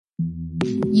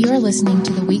You are listening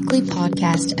to the weekly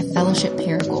podcast of Fellowship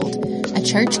Paragould, a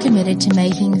church committed to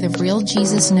making the real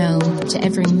Jesus known to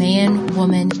every man,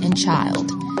 woman, and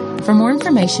child. For more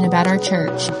information about our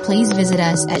church, please visit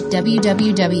us at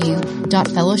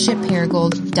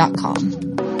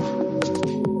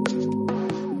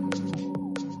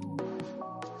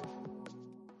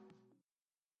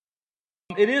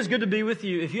It is good to be with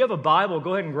you. If you have a Bible,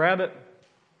 go ahead and grab it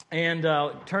and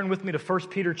turn with me to 1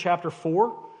 Peter chapter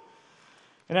 4.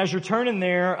 And as you're turning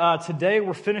there, today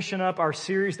we're finishing up our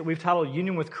series that we've titled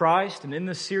Union with Christ. And in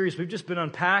this series, we've just been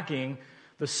unpacking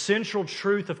the central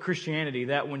truth of Christianity,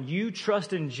 that when you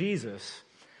trust in Jesus,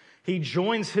 He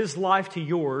joins His life to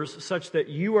yours such that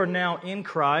you are now in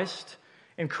Christ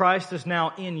and Christ is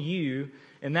now in you,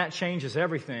 and that changes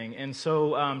everything. And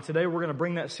so today we're going to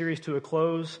bring that series to a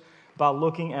close by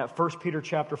looking at 1 Peter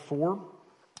chapter 4. I'm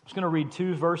just going to read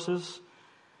 2 verses.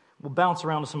 We'll bounce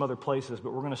around to some other places,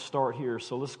 but we're going to start here.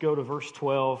 So let's go to verse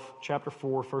 12, chapter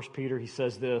 4, 1 Peter. He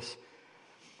says this,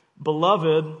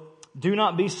 "Beloved, do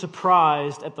not be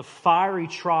surprised at the fiery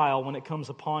trial when it comes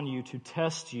upon you to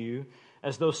test you,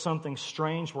 as though something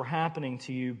strange were happening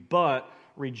to you, but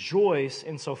rejoice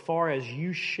insofar as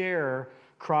you share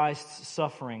Christ's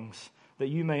sufferings, that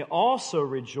you may also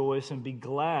rejoice and be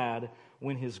glad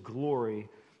when His glory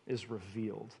is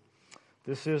revealed."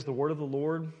 This is the word of the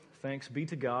Lord. Thanks be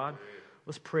to God.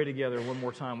 Let's pray together one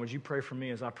more time. Would you pray for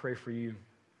me as I pray for you?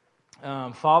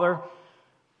 Father,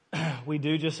 we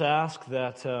do just ask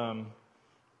that,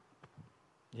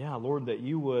 Lord, that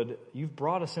you've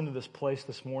brought us into this place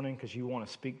this morning because you want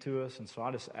to speak to us. And so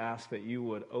I just ask that you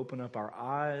would open up our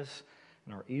eyes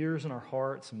and our ears and our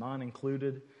hearts, mine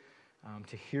included,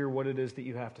 to hear what it is that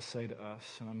you have to say to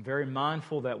us. And I'm very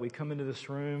mindful that we come into this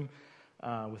room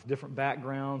with different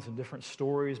backgrounds and different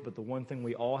stories, but the one thing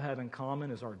we all have in common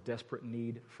is our desperate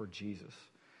need for Jesus.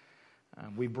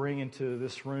 We bring into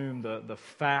this room the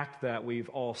fact that we've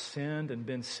all sinned and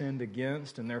been sinned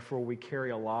against, and therefore we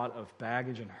carry a lot of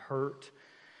baggage and hurt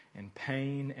and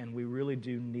pain, and we really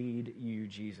do need you,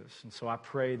 Jesus. And so I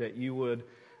pray that you would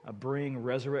bring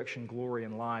resurrection glory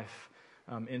and life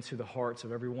into the hearts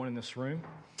of everyone in this room.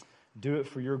 Do it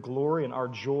for your glory and our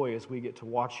joy as we get to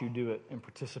watch you do it and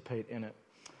participate in it.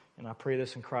 And I pray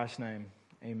this in Christ's name.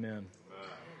 Amen.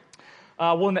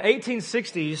 In the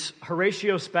 1860s,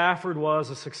 Horatio Spafford was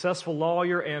a successful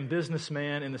lawyer and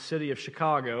businessman in the city of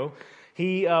Chicago.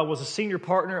 He was a senior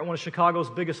partner at one of Chicago's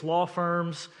biggest law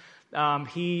firms.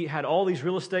 He had all these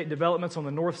real estate developments on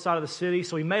the north side of the city,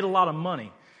 so he made a lot of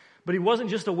money. But he wasn't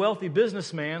just a wealthy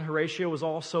businessman. Horatio was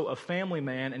also a family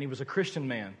man, and he was a Christian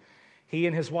man. He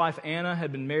and his wife Anna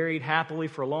had been married happily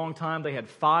for a long time. They had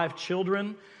 5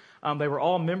 children. They were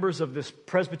all members of this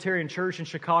Presbyterian church in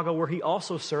Chicago where he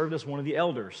also served as one of the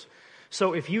elders.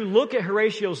 So if you look at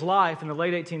Horatio's life in the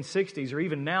late 1860s or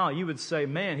even now, you would say,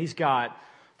 man, he's got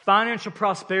financial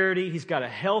prosperity. He's got a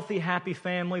healthy, happy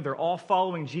family. They're all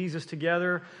following Jesus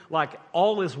together. Like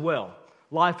all is well.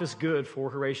 Life is good for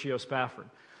Horatio Spafford.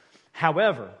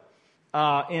 However,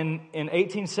 in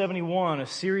 1871, a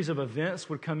series of events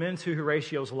would come into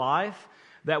Horatio's life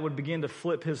that would begin to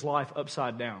flip his life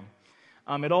upside down.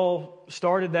 It all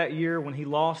started that year when he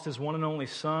lost his one and only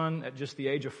son at just the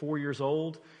age of 4 years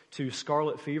old to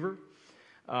scarlet fever.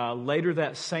 Later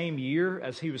that same year,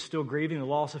 as he was still grieving the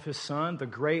loss of his son, the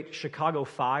Great Chicago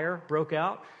Fire broke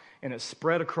out, and it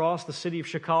spread across the city of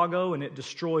Chicago, and it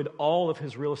destroyed all of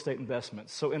his real estate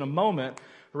investments. So in a moment,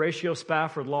 Horatio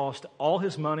Spafford lost all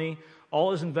his money,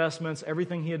 all his investments,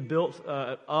 everything he had built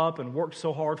up and worked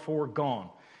so hard for, gone.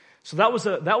 So that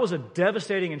was a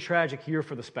devastating and tragic year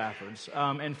for the Spaffords.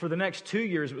 And for the next 2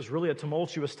 years, it was really a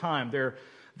tumultuous time.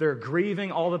 They're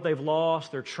grieving all that they've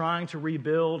lost. They're trying to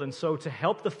rebuild. And so to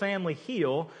help the family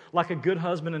heal, like a good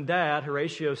husband and dad,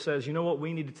 Horatio says, you know what,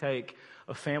 we need to take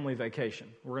a family vacation.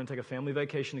 We're going to take a family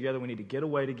vacation together. We need to get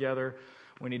away together.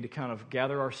 We need to kind of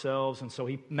gather ourselves. And so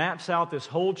he maps out this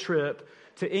whole trip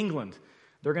to England.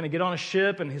 They're going to get on a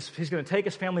ship, and he's going to take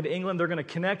his family to England. They're going to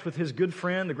connect with his good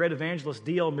friend, the great evangelist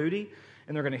D.L. Moody,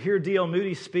 and they're going to hear D.L.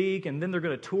 Moody speak, and then they're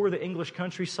going to tour the English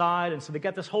countryside. And so they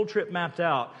got this whole trip mapped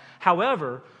out.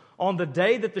 However, on the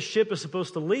day that the ship is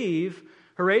supposed to leave,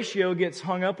 Horatio gets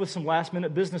hung up with some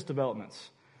last-minute business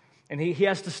developments. And he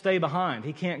has to stay behind.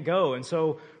 He can't go. And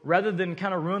so rather than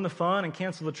kind of ruin the fun and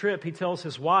cancel the trip, he tells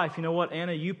his wife, you know what,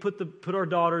 Anna, you put our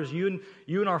daughters, you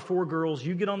and our 4 girls,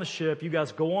 you get on the ship. You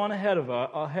guys go on ahead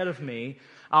of me.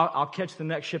 I'll catch the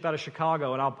next ship out of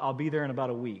Chicago, and I'll be there in about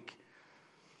a week.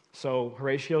 So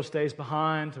Horatio stays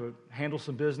behind to handle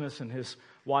some business, and his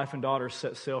wife and daughters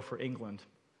set sail for England.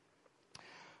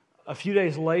 A few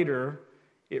days later,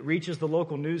 it reaches the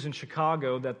local news in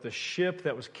Chicago that the ship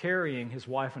that was carrying his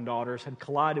wife and daughters had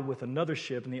collided with another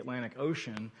ship in the Atlantic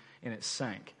Ocean, and it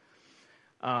sank.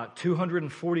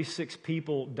 246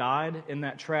 people died in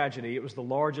that tragedy. It was the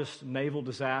largest naval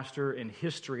disaster in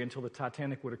history until the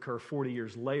Titanic would occur 40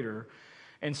 years later.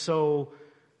 And so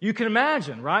you can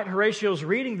imagine, right? Horatio's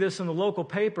reading this in the local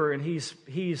paper, and he's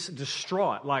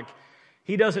distraught. Like,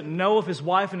 he doesn't know if his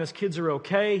wife and his kids are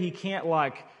okay. He can't,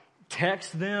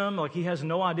 text them. He has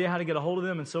no idea how to get a hold of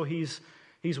them. And so he's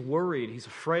worried. He's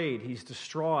afraid. He's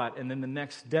distraught. And then the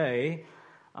next day,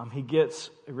 he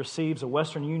receives a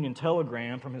Western Union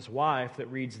telegram from his wife that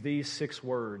reads these 6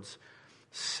 words: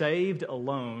 "Saved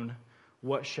alone,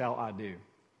 what shall I do?"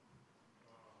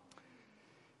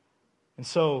 And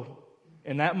so,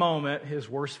 in that moment, his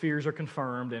worst fears are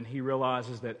confirmed, and he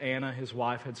realizes that Anna, his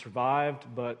wife, had survived,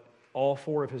 but all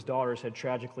 4 of his daughters had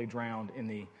tragically drowned in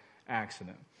the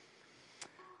accident.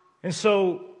 And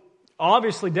so,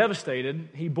 obviously devastated,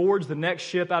 he boards the next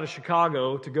ship out of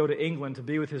Chicago to go to England to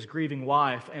be with his grieving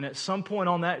wife. And at some point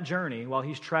on that journey, while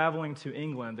he's traveling to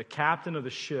England, the captain of the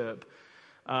ship,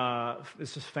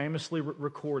 this is famously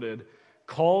recorded,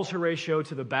 calls Horatio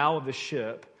to the bow of the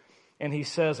ship, and he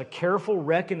says, "A careful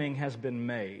reckoning has been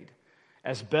made.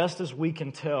 As best as we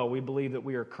can tell, we believe that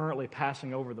we are currently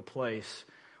passing over the place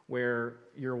where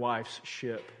your wife's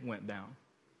ship went down."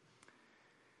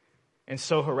 And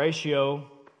so Horatio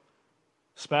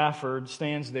Spafford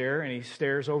stands there and he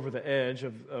stares over the edge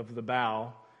of the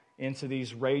bow into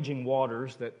these raging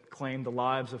waters that claim the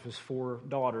lives of his 4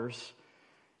 daughters.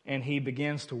 And he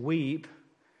begins to weep,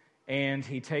 and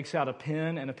he takes out a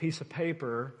pen and a piece of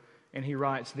paper, and he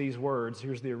writes these words.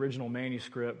 Here's the original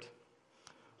manuscript.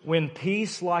 "When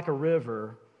peace like a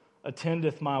river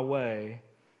attendeth my way,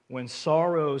 when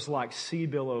sorrows like sea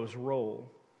billows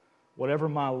roll, whatever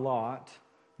my lot,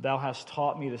 thou hast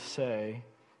taught me to say,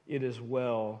 it is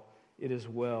well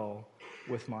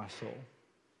with my soul."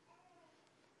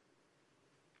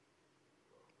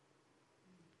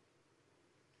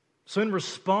 So in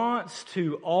response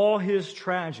to all his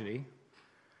tragedy,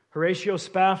 Horatio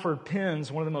Spafford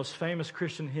pens one of the most famous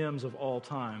Christian hymns of all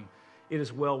time, "It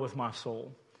is Well with My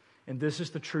Soul." And this is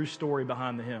the true story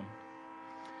behind the hymn.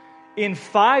 In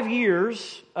 5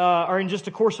 years, or in just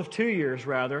a course of 2 years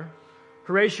rather,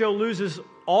 Horatio loses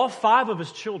all 5 of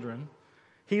his children.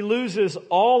 He loses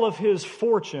all of his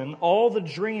fortune. All the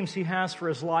dreams he has for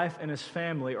his life and his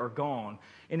family are gone.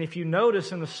 And if you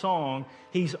notice in the song,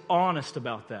 he's honest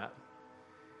about that.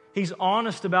 He's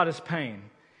honest about his pain.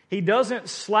 He doesn't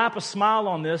slap a smile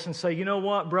on this and say, "You know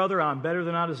what, brother, I'm better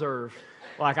than I deserve.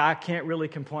 I can't really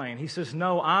complain." He says,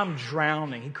 "No, I'm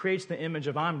drowning." He creates the image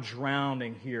of, "I'm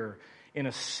drowning here in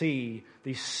a sea,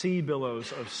 these sea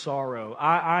billows of sorrow."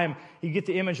 You get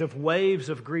the image of waves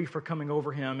of grief are coming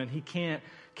over him, and he can't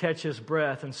catch his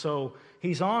breath. And so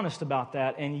he's honest about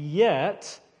that. And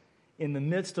yet, in the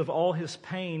midst of all his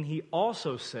pain, he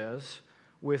also says,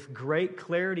 with great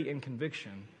clarity and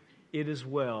conviction, it is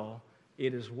well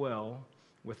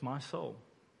with my soul."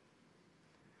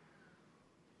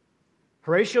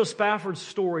 Horatio Spafford's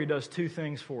story does 2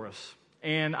 things for us.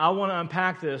 And I want to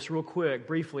unpack this real quick,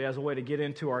 briefly, as a way to get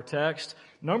into our text.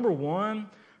 Number 1,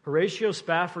 Horatio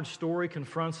Spafford's story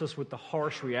confronts us with the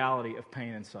harsh reality of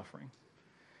pain and suffering.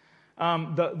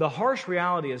 The harsh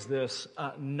reality is this: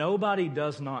 nobody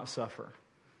does not suffer.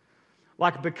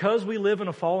 Because we live in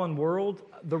a fallen world,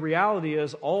 the reality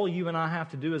is all you and I have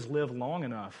to do is live long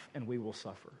enough and we will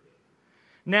suffer.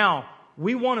 Now,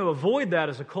 we want to avoid that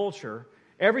as a culture.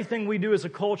 Everything we do as a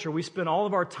culture, we spend all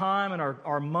of our time and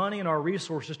our money and our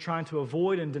resources trying to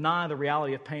avoid and deny the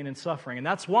reality of pain and suffering. And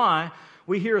that's why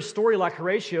we hear a story like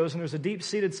Horatio's, and there's a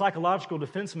deep-seated psychological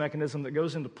defense mechanism that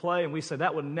goes into play, and we say,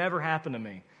 "That would never happen to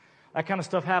me." That kind of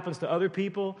stuff happens to other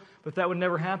people, but that would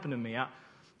never happen to me.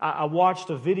 I watched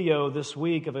a video this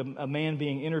week of a man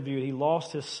being interviewed. He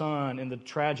lost his son in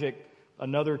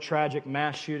another tragic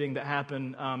mass shooting that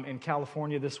happened in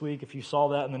California this week. If you saw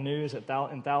that in the news in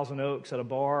Thousand Oaks at a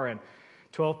bar, and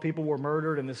 12 people were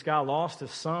murdered, and this guy lost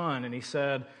his son, and he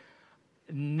said,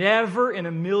 "Never in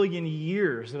a million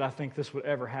years did I think this would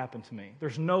ever happen to me.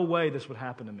 There's no way this would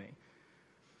happen to me."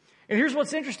 And here's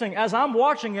what's interesting. As I'm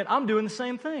watching it, I'm doing the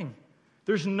same thing.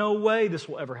 There's no way this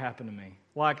will ever happen to me.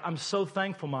 I'm so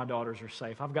thankful my daughters are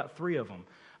safe. I've got 3 of them.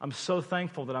 I'm so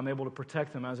thankful that I'm able to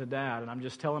protect them as a dad. And I'm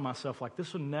just telling myself,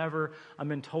 this would never,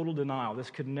 I'm in total denial. This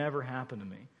could never happen to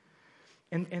me.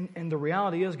 And the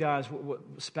reality is, guys, what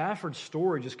Spafford's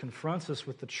story just confronts us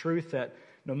with the truth that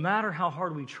no matter how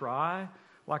hard we try,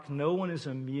 no one is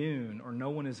immune or no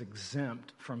one is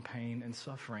exempt from pain and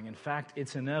suffering. In fact,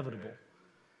 it's inevitable.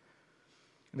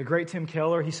 The great Tim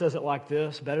Keller, he says it like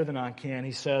this, better than I can.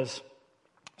 He says,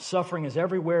 suffering is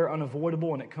everywhere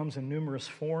unavoidable, and it comes in numerous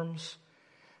forms.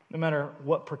 No matter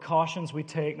what precautions we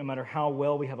take, no matter how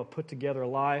well we have a put-together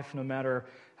life, no matter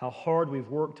how hard we've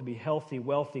worked to be healthy,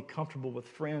 wealthy, comfortable with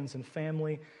friends and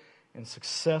family, and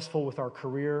successful with our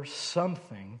career,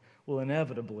 something will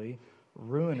inevitably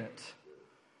ruin it.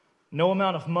 No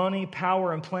amount of money,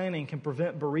 power, and planning can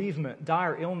prevent bereavement,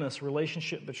 dire illness,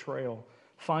 relationship betrayal,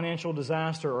 financial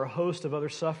disaster, or a host of other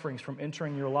sufferings from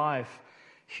entering your life.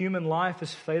 Human life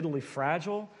is fatally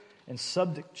fragile and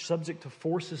subject to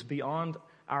forces beyond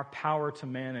our power to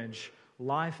manage.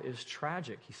 Life is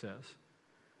tragic, he says.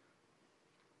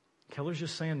 Keller's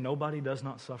just saying nobody does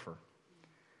not suffer.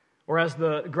 Or as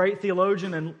the great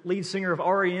theologian and lead singer of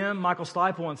REM, Michael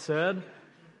Stipe, once said,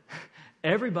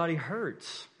 everybody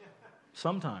hurts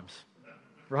sometimes,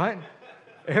 right?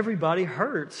 Everybody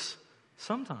hurts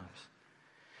sometimes.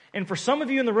 And for some of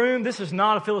you in the room, this is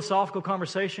not a philosophical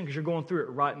conversation because you're going through it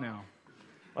right now.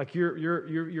 Like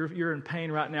you're in pain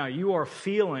right now.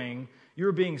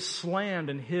 You're being slammed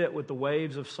and hit with the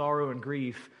waves of sorrow and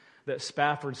grief that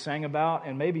Spafford sang about,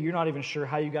 and maybe you're not even sure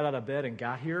how you got out of bed and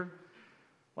got here.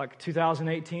 Like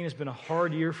 2018 has been a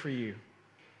hard year for you.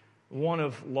 One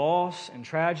of loss and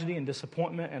tragedy and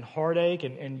disappointment and heartache,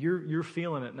 and you're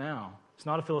feeling it now. It's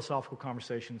not a philosophical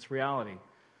conversation, it's reality.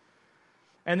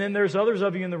 And then there's others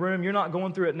of you in the room, you're not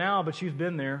going through it now, but you've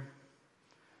been there.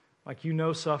 Like you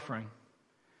know suffering.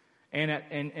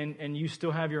 And you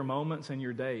still have your moments and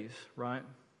your days, right?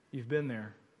 You've been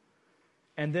there.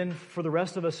 And then for the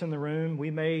rest of us in the room,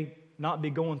 we may not be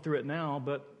going through it now,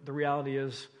 but the reality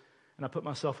is, and I put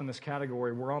myself in this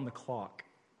category, we're on the clock.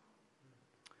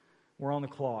 We're on the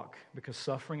clock because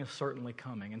suffering is certainly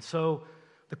coming. And so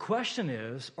the question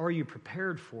is, are you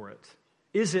prepared for it?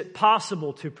 Is it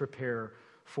possible to prepare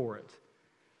for it?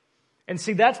 And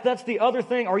see, that's the other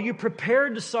thing. Are you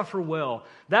prepared to suffer well?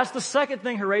 That's the second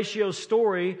thing Horatio's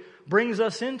story brings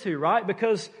us into, right?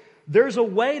 Because there's a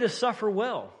way to suffer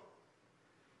well.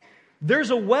 There's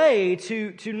a way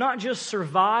to not just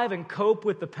survive and cope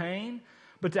with the pain,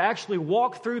 but to actually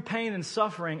walk through pain and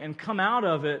suffering and come out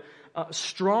of it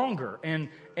stronger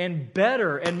and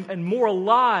better and more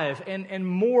alive and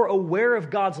more aware of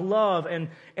God's love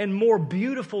and more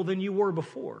beautiful than you were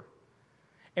before.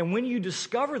 And when you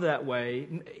discover that way,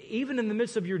 even in the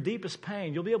midst of your deepest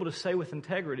pain, you'll be able to say with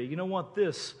integrity, you know what,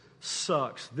 this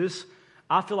sucks.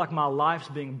 I feel like my life's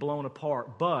being blown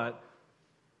apart, but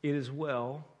it is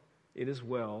well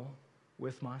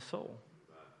with my soul.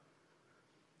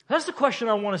 That's the question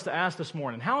I want us to ask this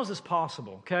morning. How is this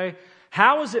possible, okay?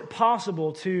 How is it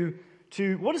possible to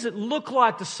what does it look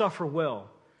like to suffer well?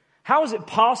 How is it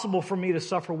possible for me to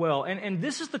suffer well? And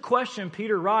this is the question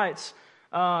Peter writes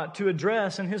to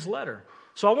address in his letter.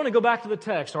 So I want to go back to the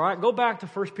text, all right? Go back to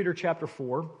 1 Peter chapter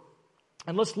 4,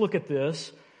 and let's look at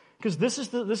this, because this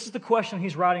is the question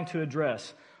he's writing to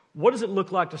address. What does it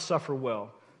look like to suffer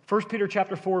well? 1 Peter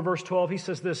chapter 4, verse 12, he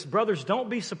says this, brothers, don't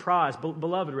be surprised,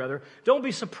 beloved rather, don't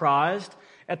be surprised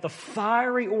at the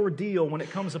fiery ordeal when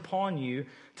it comes upon you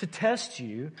to test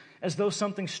you as though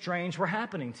something strange were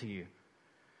happening to you.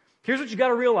 Here's what you got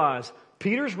to realize.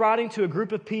 Peter's writing to a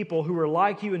group of people who are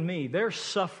like you and me. They're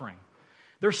suffering.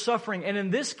 They're suffering. And in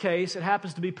this case, it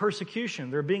happens to be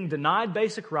persecution. They're being denied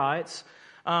basic rights.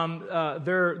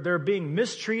 They're being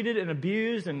mistreated and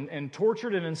abused and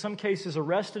tortured and in some cases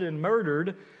arrested and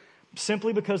murdered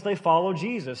simply because they follow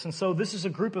Jesus. And so this is a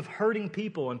group of hurting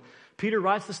people. And Peter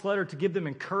writes this letter to give them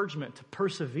encouragement to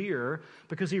persevere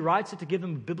because he writes it to give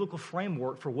them a biblical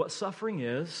framework for what suffering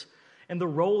is and the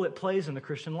role it plays in the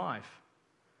Christian life.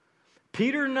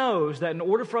 Peter knows that in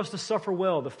order for us to suffer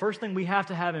well, the first thing we have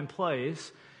to have in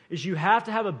place is you have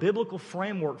to have a biblical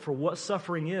framework for what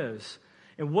suffering is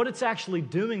and what it's actually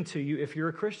doing to you if you're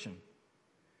a Christian.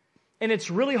 And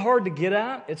it's really hard to get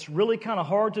at. It's really kind of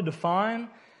hard to define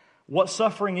what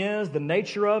suffering is, the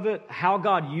nature of it, how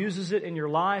God uses it in your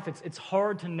life. It's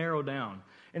hard to narrow down.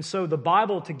 And so the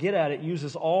Bible, to get at it,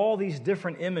 uses all these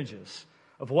different images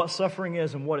of what suffering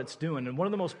is and what it's doing. And one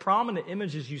of the most prominent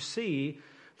images you see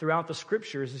throughout the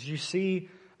Scriptures is you see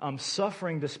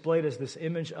suffering displayed as this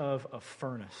image of a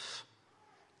furnace.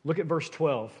 Look at verse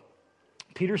 12.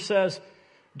 Peter says,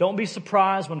 don't be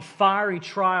surprised when fiery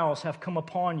trials have come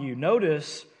upon you.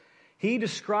 Notice, he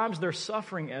describes their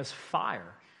suffering as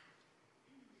fire.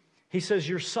 He says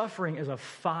your suffering is a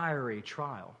fiery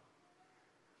trial.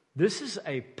 This is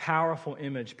a powerful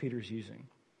image Peter's using.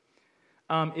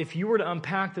 If you were to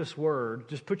unpack this word,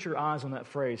 just put your eyes on that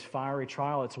phrase, fiery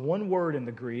trial. It's one word in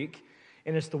the Greek,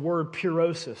 and it's the word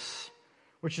pyrosis,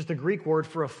 which is the Greek word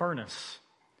for a furnace.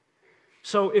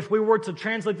 So if we were to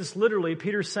translate this literally,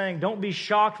 Peter's saying, don't be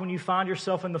shocked when you find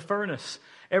yourself in the furnace.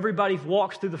 Everybody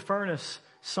walks through the furnace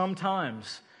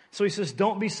sometimes. So he says,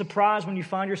 don't be surprised when you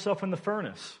find yourself in the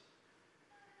furnace.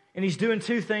 And he's doing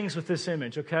two things with this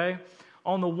image, okay?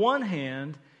 On the one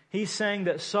hand, he's saying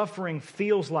that suffering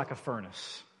feels like a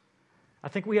furnace. I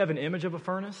think we have an image of a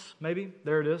furnace, maybe.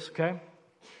 There it is, okay?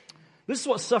 This is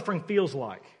what suffering feels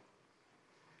like.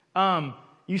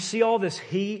 You see all this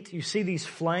heat, you see these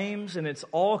flames, and it's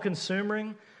all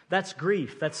consuming. That's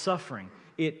grief, that's suffering.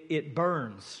 It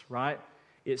burns, right?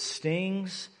 It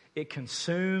stings, it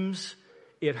consumes,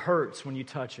 it hurts when you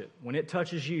touch it. When it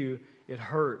touches you, it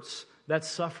hurts. That's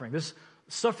suffering. This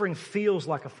suffering feels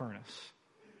like a furnace.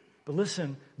 But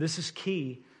listen, this is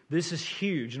key. This is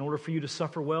huge. In order for you to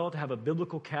suffer well, to have a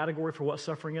biblical category for what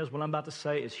suffering is, what I'm about to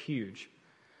say is huge.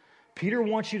 Peter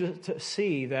wants you to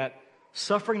see that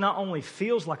suffering not only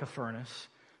feels like a furnace,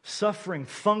 suffering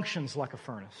functions like a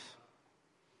furnace.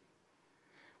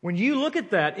 When you look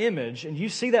at that image and you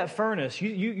see that furnace,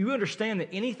 you understand that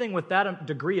anything with that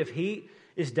degree of heat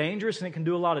is dangerous and it can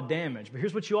do a lot of damage. But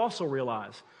here's what you also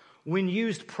realize. When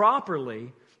used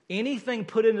properly, anything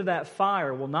put into that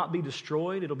fire will not be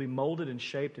destroyed. It'll be molded and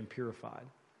shaped and purified.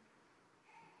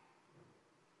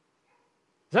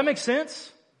 Does that make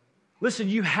sense? Listen,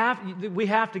 we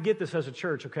have to get this as a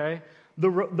church, okay? The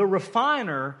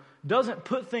refiner doesn't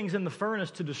put things in the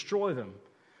furnace to destroy them.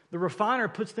 The refiner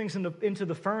puts things into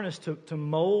the furnace to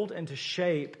mold and to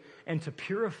shape and to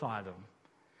purify them.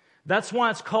 That's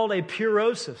why it's called a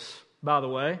purosis, by the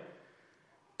way.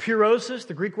 Purosis,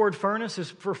 the Greek word furnace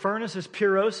is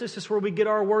purosis. It's where we get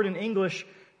our word in English,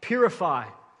 purify.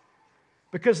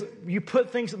 Because you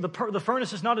put things, the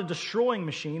furnace is not a destroying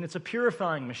machine, it's a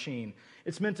purifying machine.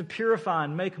 It's meant to purify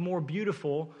and make more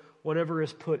beautiful whatever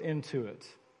is put into it.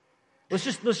 Let's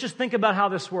just think about how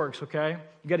this works, okay?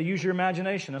 You got to use your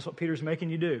imagination. That's what Peter's making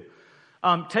you do.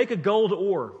 Take a gold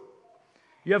ore.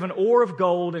 You have an ore of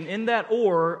gold, and in that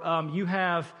ore, you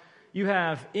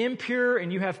have impure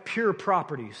and you have pure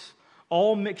properties,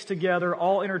 all mixed together,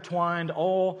 all intertwined,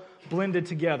 all blended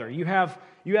together. You have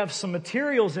some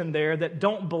materials in there that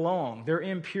don't belong. They're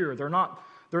impure.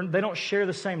 They don't share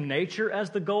the same nature as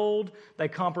the gold. They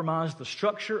compromise the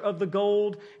structure of the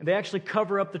gold, and they actually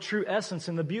cover up the true essence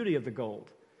and the beauty of the gold.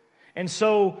 And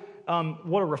so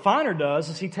what a refiner does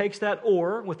is he takes that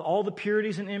ore with all the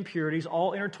purities and impurities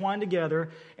all intertwined together,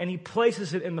 and he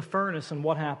places it in the furnace, and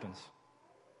what happens?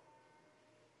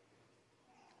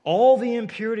 All the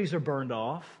impurities are burned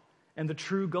off, and the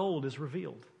true gold is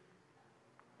revealed.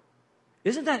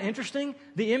 Isn't that interesting?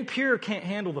 The impure can't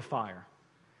handle the fire.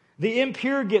 The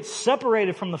impure gets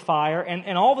separated from the fire,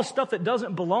 and all the stuff that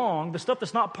doesn't belong, the stuff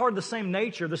that's not part of the same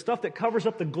nature, the stuff that covers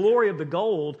up the glory of the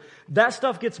gold, that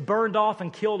stuff gets burned off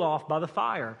and killed off by the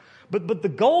fire. But the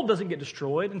gold doesn't get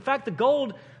destroyed. In fact,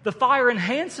 the fire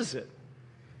enhances it.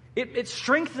 It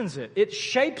strengthens it. It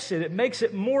shapes it. It makes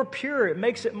it more pure. It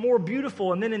makes it more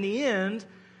beautiful. And then in the end,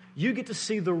 you get to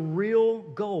see the real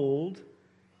gold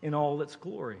in all its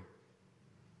glory.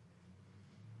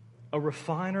 A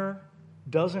refiner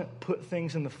doesn't put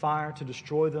things in the fire to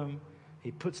destroy them.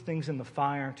 He puts things in the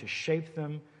fire to shape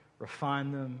them,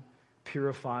 refine them,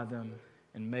 purify them,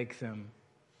 and make them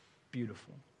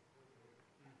beautiful.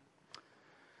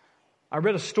 I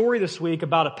read a story this week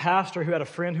about a pastor who had a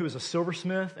friend who was a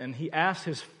silversmith, and he asked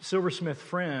his silversmith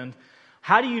friend,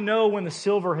 how do you know when the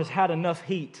silver has had enough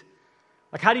heat?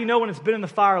 Like, how do you know when it's been in the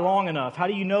fire long enough? How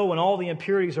do you know when all the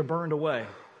impurities are burned away?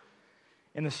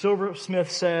 And the silversmith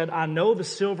said, I know the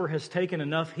silver has taken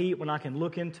enough heat when I can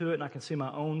look into it and I can see my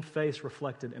own face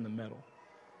reflected in the metal.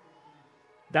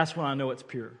 That's when I know it's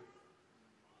pure.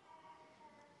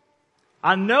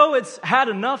 I know it's had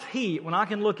enough heat when I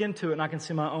can look into it and I can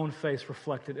see my own face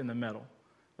reflected in the metal.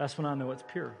 That's when I know it's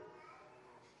pure.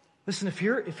 Listen, if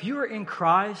you're in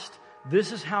Christ,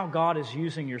 this is how God is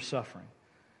using your suffering.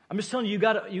 I'm just telling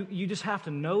you, you just have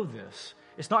to know this.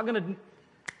 It's not going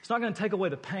to take away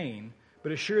the pain,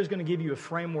 but it sure is going to give you a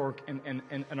framework and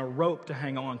a rope to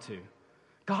hang on to.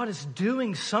 God is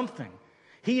doing something.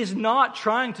 He is not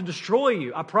trying to destroy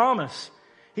you, I promise.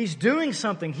 He's doing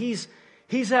something. He's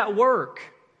at work.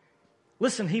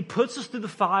 Listen, He puts us through the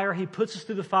fire. He puts us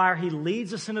through the fire. He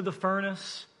leads us into the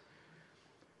furnace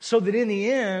so that in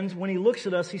the end, when He looks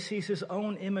at us, He sees His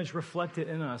own image reflected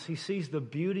in us. He sees the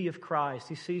beauty of Christ.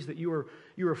 He sees that you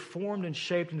are formed and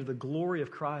shaped into the glory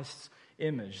of Christ's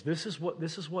image. This is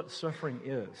what suffering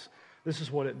is. This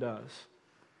is what it does.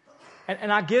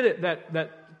 And I get it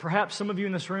that perhaps some of you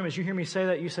in this room, as you hear me say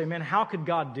that, you say, man, how could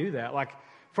God do that? Like,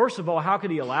 first of all, how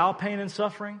could He allow pain and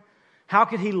suffering? How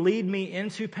could he lead me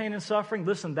into pain and suffering?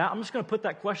 Listen, I'm just going to put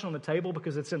that question on the table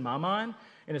because it's in my mind,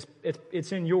 and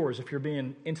it's in yours if you're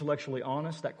being intellectually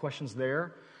honest. That question's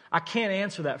there. I can't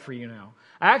answer that for you now.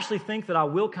 I actually think that I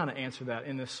will kind of answer that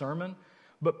in this sermon,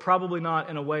 but probably not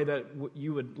in a way that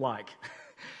you would like.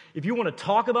 If you want to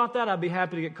talk about that, I'd be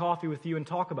happy to get coffee with you and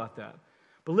talk about that.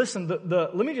 But listen,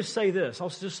 let me just say this. I'll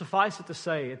just suffice it to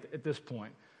say at this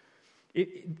point.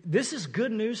 This is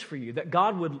good news for you, that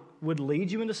God would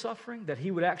lead you into suffering, that he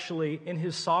would actually, in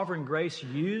his sovereign grace,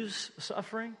 use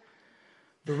suffering.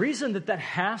 The reason that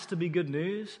has to be good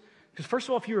news, because first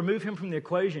of all, if you remove him from the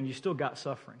equation, you still got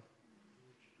suffering.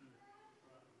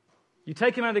 You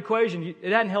take him out of the equation,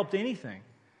 it hadn't helped anything.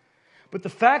 But the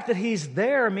fact that he's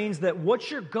there means that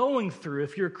what you're going through,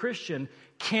 if you're a Christian,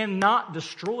 cannot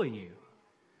destroy you.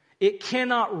 It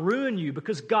cannot ruin you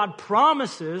because God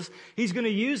promises he's going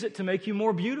to use it to make you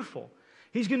more beautiful.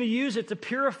 He's going to use it to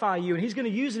purify you, and he's going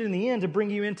to use it in the end to bring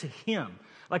you into him,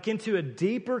 like into a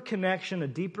deeper connection, a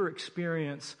deeper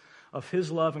experience of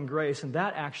his love and grace, and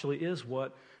that actually is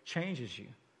what changes you.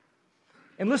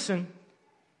 And listen,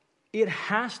 it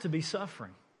has to be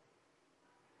suffering.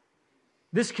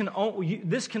 This can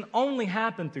only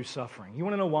happen through suffering. You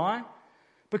want to know why?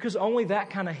 Because only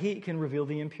that kind of heat can reveal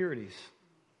the impurities.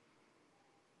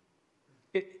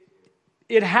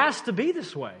 It has to be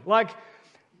this way. Like,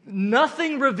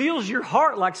 nothing reveals your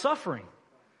heart like suffering.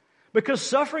 Because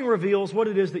suffering reveals what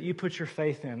it is that you put your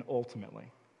faith in ultimately.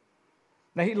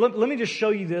 Now, let me just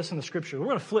show you this in the Scripture. We're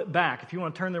going to flip back. If you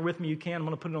want to turn there with me, you can. I'm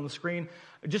going to put it on the screen.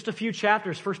 Just a few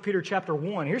chapters, 1 Peter chapter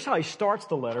 1. Here's how he starts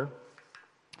the letter.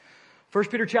 1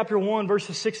 Peter chapter 1,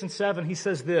 verses 6 and 7, he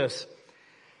says this.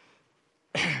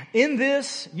 In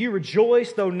this you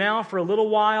rejoice, though now for a little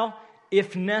while,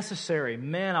 if necessary.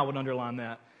 Man, I would underline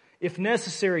that. If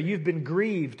necessary, you've been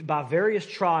grieved by various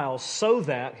trials, so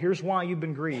that, here's why you've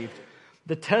been grieved,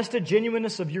 the tested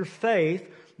genuineness of your faith,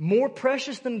 more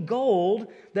precious than gold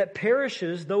that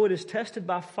perishes, though it is tested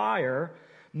by fire,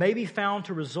 may be found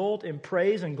to result in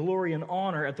praise and glory and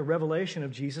honor at the revelation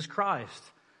of Jesus Christ.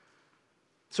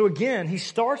 So again, he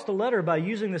starts the letter by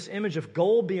using this image of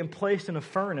gold being placed in a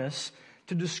furnace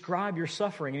to describe your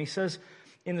suffering. And he says,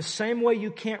 in the same way you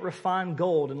can't refine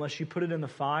gold unless you put it in the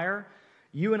fire,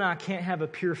 you and I can't have a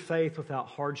pure faith without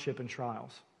hardship and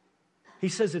trials. He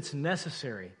says it's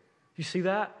necessary. You see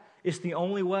that? It's the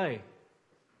only way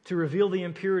to reveal the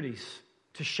impurities,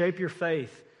 to shape your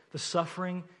faith. The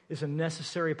suffering is a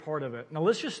necessary part of it. Now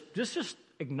let's just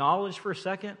acknowledge for a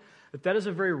second that is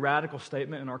a very radical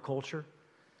statement in our culture.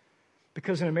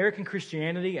 Because in American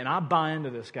Christianity, and I buy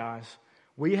into this, guys,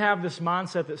 we have this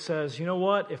mindset that says, you know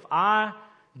what, if I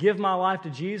give my life to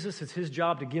Jesus, it's his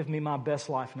job to give me my best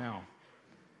life now.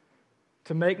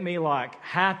 To make me like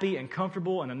happy and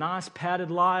comfortable and a nice padded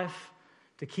life,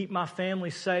 to keep my family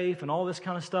safe and all this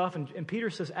kind of stuff. And Peter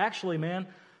says, actually, man,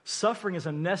 suffering is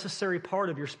a necessary part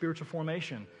of your spiritual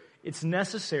formation. It's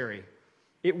necessary.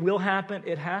 It will happen.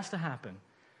 It has to happen.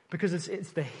 Because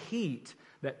it's the heat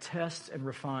that tests and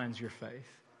refines your faith.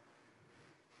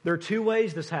 There are two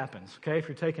ways this happens, okay, if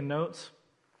you're taking notes.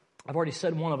 I've already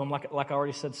said one of them, like I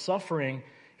already said, suffering.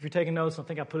 If you're taking notes, I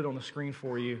think I put it on the screen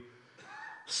for you.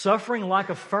 Suffering like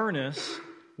a furnace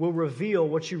will reveal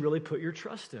what you really put your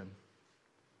trust in.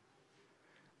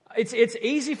 It's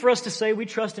easy for us to say we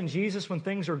trust in Jesus when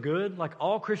things are good. Like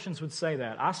all Christians would say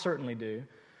that. I certainly do.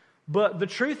 But the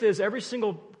truth is, every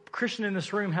single Christian in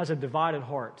this room has a divided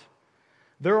heart.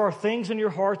 There are things in your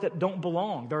heart that don't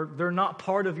belong. They're not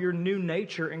part of your new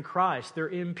nature in Christ. They're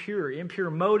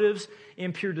impure motives,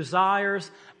 impure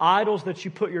desires, idols that you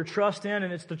put your trust in,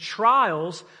 and it's the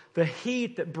trials, the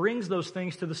heat that brings those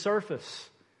things to the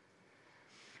surface.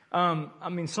 Some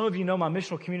of you know my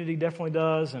missional community definitely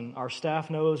does, and our staff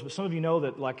knows, but some of you know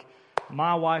that like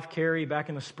my wife, Carrie, back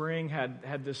in the spring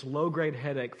had this low-grade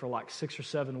headache for like 6 or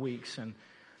 7 weeks, and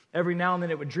every now and then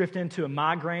it would drift into a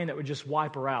migraine that would just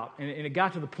wipe her out. And it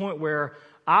got to the point where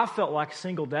I felt like a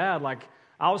single dad. Like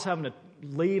I was having to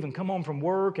leave and come home from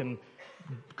work and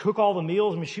cook all the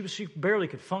meals. I mean, she barely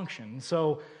could function.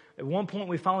 So at one point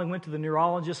we finally went to the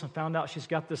neurologist and found out she's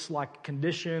got this like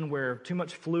condition where too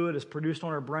much fluid is produced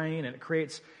on her brain and it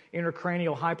creates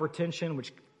intracranial hypertension,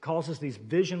 which causes these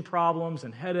vision problems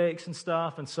and headaches and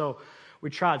stuff. And so we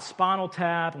tried Spinal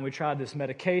Tap, and we tried this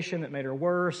medication that made her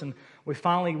worse, and we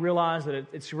finally realized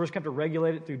that we're just going to have to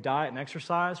regulate it through diet and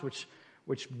exercise, which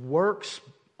works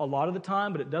a lot of the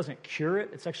time, but it doesn't cure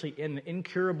it. It's actually an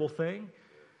incurable thing.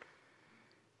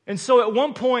 And so at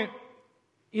one point,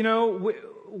 you know,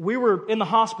 we were in the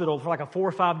hospital for like a 4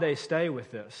 or 5 day stay with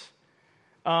this.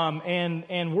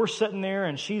 And we're sitting there,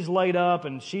 and she's laid up,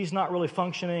 and she's not really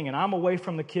functioning, and I'm away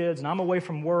from the kids, and I'm away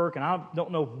from work, and I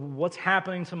don't know what's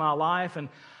happening to my life. And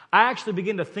I actually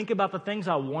begin to think about the things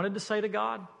I wanted to say to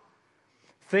God.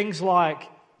 Things like,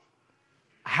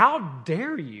 how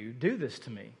dare you do this to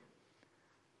me?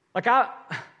 Like,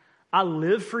 I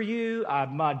live for you.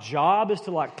 My job is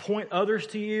to, like, point others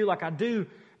to you. Like, I do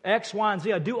X, Y, and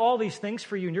Z. I do all these things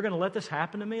for you, and you're going to let this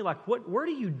happen to me? Like, what are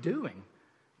you doing?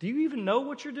 Do you even know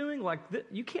what you're doing? Like,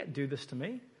 you can't do this to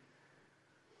me.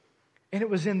 And it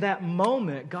was in that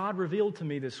moment God revealed to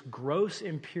me this gross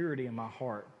impurity in my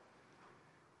heart.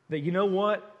 That, you know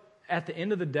what? At the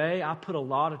end of the day, I put a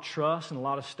lot of trust and a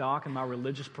lot of stock in my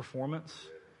religious performance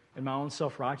and my own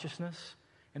self-righteousness.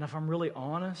 And if I'm really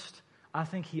honest, I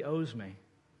think He owes me.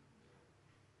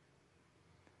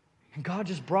 And God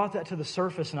just brought that to the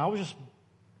surface, and I was just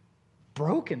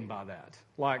broken by that.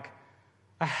 Like,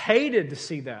 I hated to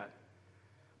see that.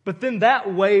 But then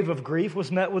that wave of grief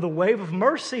was met with a wave of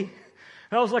mercy.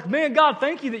 And I was like, man, God,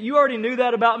 thank you that you already knew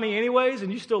that about me anyways,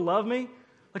 and you still love me.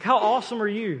 Like, how awesome are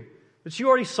you that you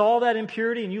already saw that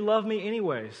impurity and you love me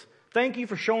anyways? Thank you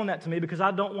for showing that to me, because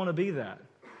I don't want to be that.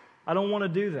 I don't want to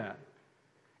do that.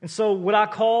 And so would I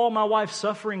call my wife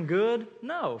suffering good?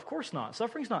 No, of course not.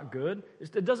 Suffering's not good.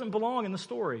 It doesn't belong in the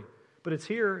story. But it's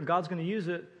here, and God's going to use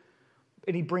it,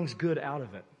 and He brings good out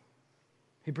of it.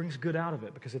 He brings good out of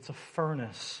it because it's a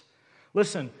furnace.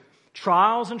 Listen,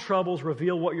 trials and troubles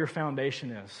reveal what your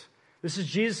foundation is. This is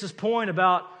Jesus' point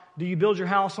about, do you build your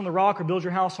house on the rock or build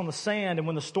your house on the sand? And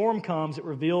when the storm comes, it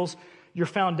reveals your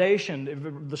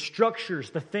foundation, the structures,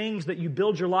 the things that you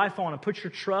build your life on and put your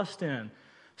trust in.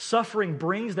 Suffering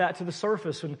brings that to the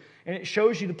surface, and it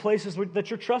shows you the places that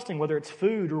you're trusting, whether it's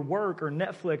food or work or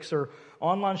Netflix or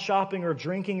online shopping or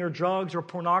drinking or drugs or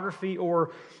pornography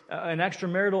or an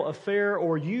extramarital affair,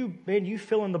 or you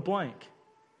fill in the blank.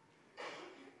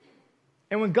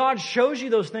 And when God shows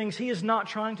you those things, He is not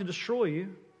trying to destroy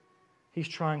you. He's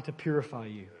trying to purify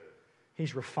you.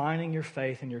 He's refining your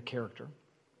faith and your character.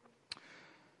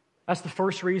 That's the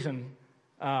first reason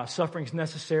suffering is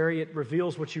necessary. It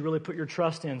reveals what you really put your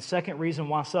trust in. Second reason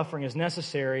why suffering is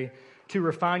necessary to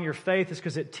refine your faith is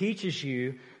because it teaches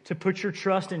you to put your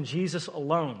trust in Jesus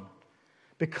alone,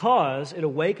 because it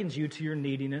awakens you to your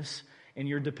neediness and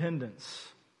your dependence.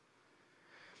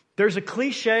 There's a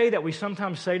cliche that we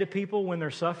sometimes say to people when they're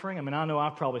suffering. I mean, I know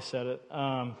I've probably said it.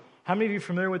 How many of you are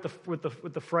familiar with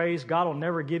the phrase, God will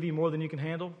never give you more than you can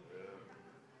handle?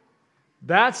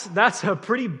 That's a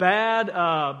pretty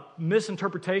bad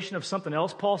misinterpretation of something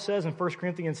else Paul says in 1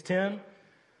 Corinthians 10.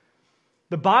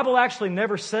 The Bible actually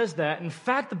never says that. In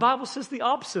fact, the Bible says the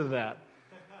opposite of that.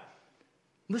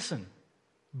 Listen,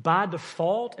 by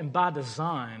default and by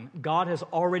design, God has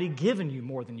already given you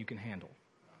more than you can handle.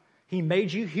 He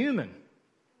made you human.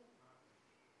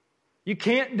 You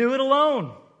can't do it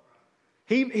alone.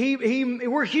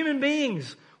 We're human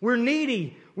beings. We're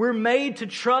needy. We're made to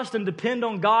trust and depend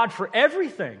on God for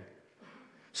everything.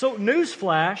 So,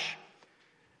 newsflash,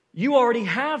 you already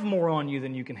have more on you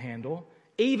than you can handle,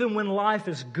 even when life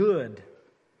is good.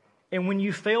 And when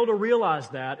you fail to realize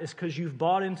that, it's because you've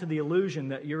bought into the illusion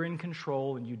that you're in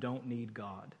control and you don't need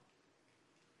God.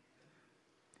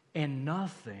 And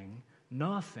nothing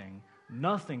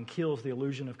kills the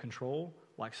illusion of control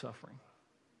like suffering.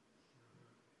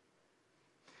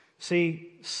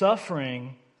 See,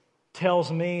 suffering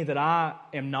tells me that I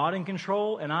am not in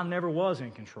control, and I never was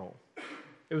in control.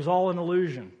 It was all an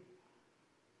illusion.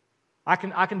 I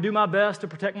can do my best to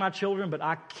protect my children, but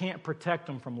I can't protect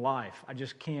them from life. I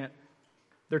just can't.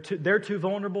 They're too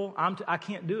vulnerable. I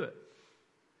can't do it.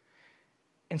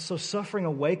 And so suffering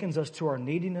awakens us to our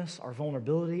neediness, our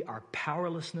vulnerability, our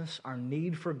powerlessness, our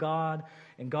need for God.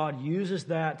 And God uses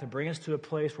that to bring us to a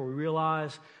place where we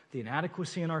realize the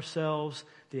inadequacy in ourselves,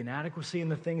 the inadequacy in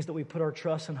the things that we put our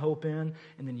trust and hope in.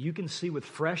 And then you can see with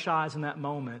fresh eyes in that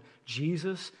moment,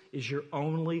 Jesus is your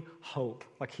only hope.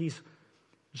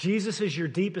 Jesus is your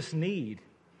deepest need.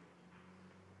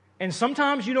 And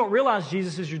sometimes you don't realize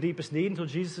Jesus is your deepest need until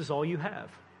Jesus is all you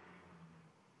have.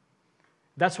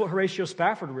 That's what Horatio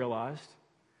Spafford realized.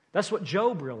 That's what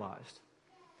Job realized.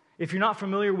 If you're not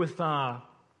familiar with the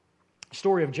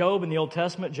story of Job in the Old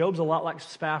Testament, Job's a lot like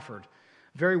Spafford.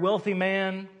 Very wealthy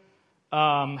man,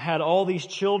 had all these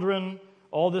children,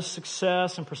 all this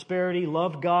success and prosperity,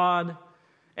 loved God,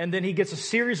 and then he gets a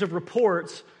series of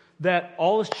reports that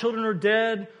all his children are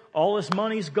dead, all his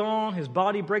money's gone, his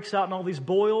body breaks out in all these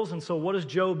boils, and so what does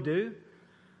Job do?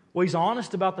 Well, he's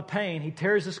honest about the pain. He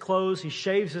tears his clothes, he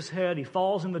shaves his head, he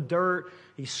falls in the dirt,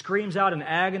 he screams out in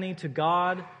agony to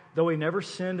God, though he never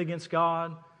sinned against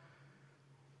God.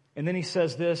 And then he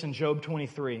says this in Job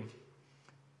 23.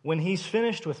 When he's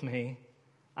finished with me,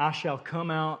 I shall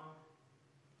come out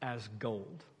as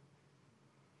gold.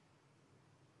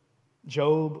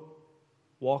 Job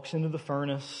walks into the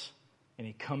furnace and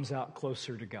he comes out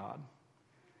closer to God.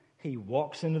 He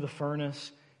walks into the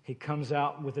furnace. He comes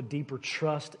out with a deeper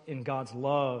trust in God's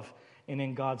love and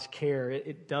in God's care.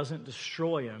 It doesn't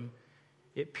destroy him.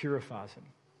 It purifies him.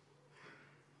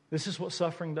 This is what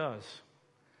suffering does.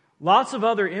 Lots of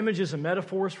other images and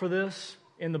metaphors for this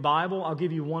in the Bible. I'll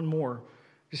give you one more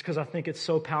just because I think it's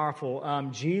so powerful.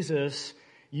 Jesus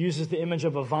uses the image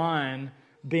of a vine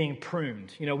being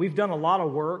pruned. You know, we've done a lot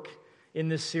of work in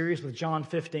this series with John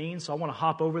 15, so I want to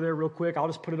hop over there real quick. I'll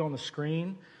just put it on the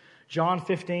screen. John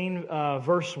 15,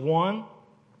 verse 1.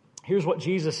 Here's what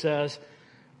Jesus says.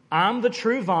 I'm the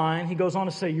true vine. He goes on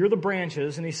to say, you're the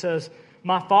branches. And he says,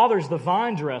 my Father's the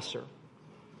vine dresser.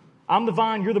 I'm the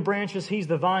vine, you're the branches, he's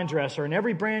the vine dresser. And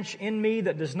every branch in me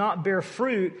that does not bear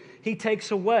fruit, he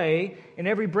takes away. And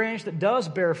every branch that does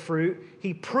bear fruit,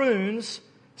 he prunes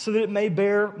so that it may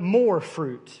bear more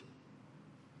fruit.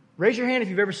 Raise your hand if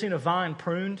you've ever seen a vine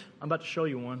pruned. I'm about to show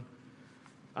you one,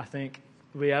 I think.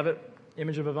 Do we have it?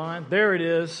 Image of a vine. There it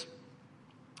is.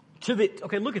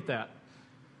 Okay, look at that.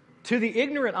 To the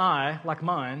ignorant eye, like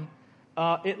mine,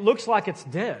 it looks like it's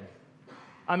dead.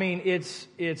 I mean, it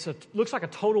looks like a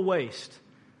total waste.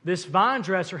 This vine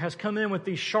dresser has come in with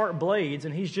these sharp blades,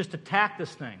 and he's just attacked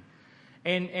this thing.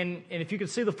 And if you could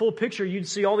see the full picture, you'd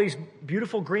see all these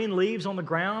beautiful green leaves on the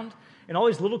ground and all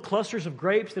these little clusters of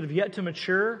grapes that have yet to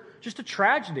mature. Just a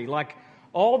tragedy. Like,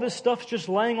 all this stuff's just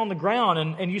laying on the ground,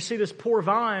 and you see this poor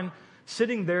vine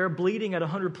sitting there bleeding at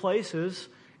 100 places,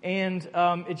 and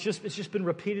it's just been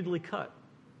repeatedly cut.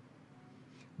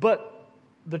 But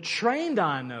the trained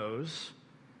eye knows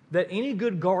that any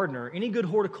good gardener, any good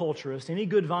horticulturist, any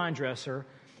good vine dresser,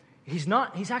 he's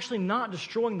actually not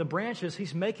destroying the branches,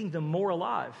 he's making them more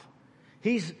alive.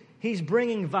 He's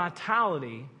bringing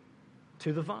vitality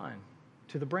to the vine,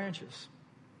 to the branches.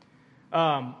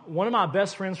 One of my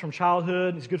best friends from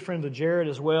childhood, he's a good friend of Jared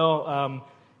as well,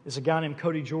 is a guy named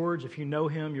Cody George. If you know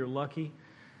him, you're lucky.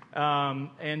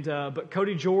 But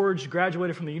Cody George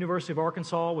graduated from the University of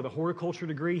Arkansas with a horticulture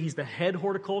degree. He's the head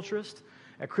horticulturist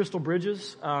at Crystal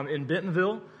Bridges in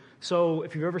Bentonville. So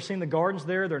if you've ever seen the gardens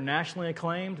there, they're nationally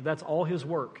acclaimed. That's all his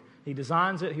work. He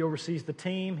designs it, he oversees the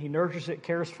team, he nurtures it,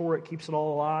 cares for it, keeps it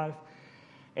all alive.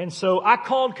 And so I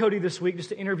called Cody this week just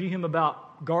to interview him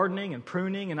about gardening and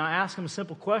pruning, and I asked him a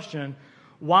simple question.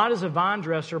 Why does a vine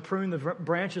dresser prune the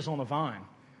branches on a vine?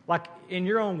 Like, in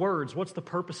your own words, what's the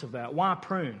purpose of that? Why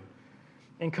prune?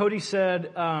 And Cody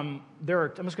said, I'm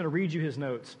just going to read you his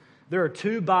notes. There are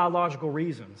 2 biological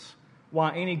reasons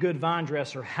why any good vine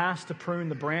dresser has to prune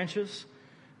the branches.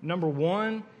 Number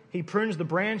 1, he prunes the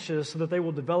branches so that they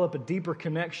will develop a deeper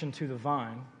connection to the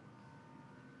vine.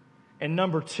 And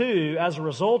number 2, as a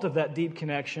result of that deep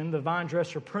connection, the vine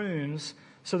dresser prunes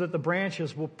so that the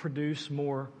branches will produce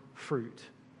more fruit.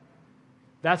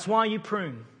 That's why you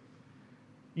prune.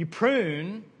 You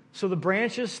prune so the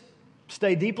branches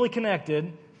stay deeply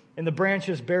connected and the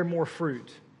branches bear more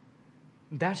fruit.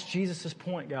 That's Jesus'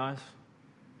 point, guys.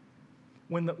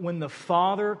 When the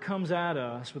Father comes at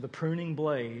us with a pruning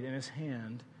blade in his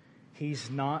hand, he's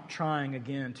not trying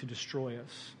again to destroy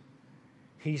us.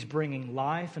 He's bringing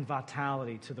life and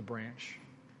vitality to the branch.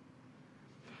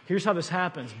 Here's how this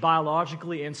happens,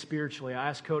 biologically and spiritually. I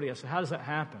asked Cody, I said, how does that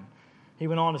happen? He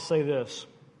went on to say this.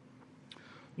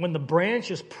 When the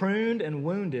branch is pruned and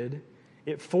wounded,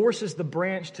 it forces the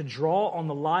branch to draw on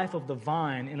the life of the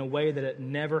vine in a way that it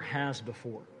never has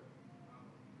before.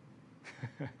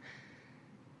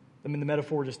 I mean, the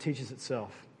metaphor just teaches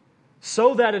itself.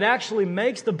 So that it actually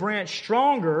makes the branch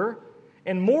stronger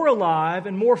and more alive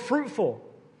and more fruitful.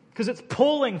 Because it's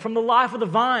pulling from the life of the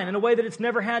vine in a way that it's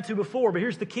never had to before. But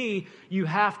here's the key. You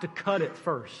have to cut it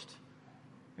first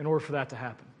in order for that to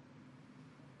happen.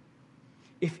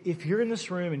 If you're in this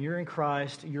room and you're in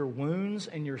Christ, your wounds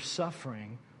and your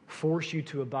suffering force you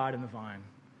to abide in the vine.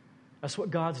 That's what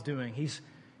God's doing.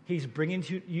 He's bringing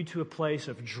you to a place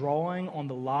of drawing on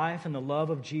the life and the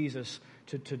love of Jesus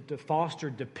to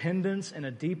foster dependence and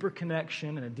a deeper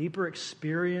connection and a deeper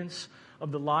experience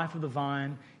of the life of the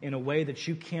vine in a way that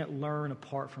you can't learn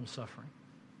apart from suffering.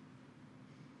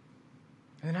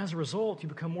 And then as a result, you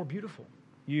become more beautiful.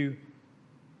 You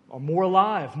are more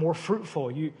alive, more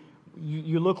fruitful.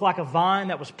 You look like a vine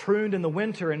that was pruned in the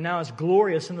winter and now is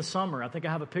glorious in the summer. I think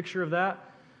I have a picture of that.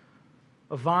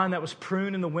 A vine that was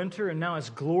pruned in the winter and now is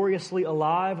gloriously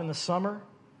alive in the summer.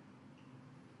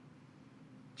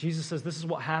 Jesus says this is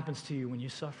what happens to you when you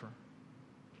suffer.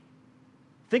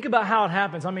 Think about how it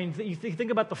happens. I mean, you think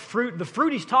about the fruit. The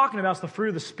fruit he's talking about is the fruit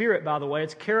of the Spirit, by the way.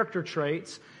 It's character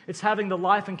traits. It's having the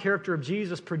life and character of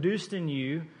Jesus produced in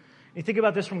you. You think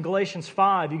about this from Galatians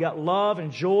 5. You got love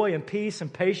and joy and peace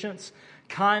and patience,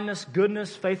 kindness,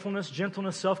 goodness, faithfulness,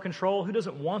 gentleness, self-control. Who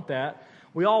doesn't want that?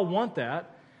 We all want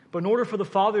that. But in order for the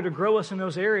Father to grow us in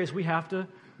those areas, we have to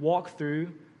walk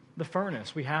through the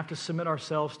furnace. We have to submit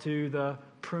ourselves to the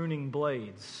pruning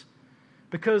blades.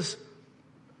 Because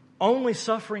only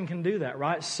suffering can do that,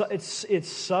 right? It's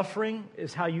suffering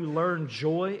is how you learn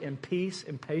joy and peace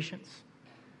and patience.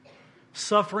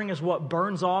 Suffering is what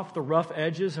burns off the rough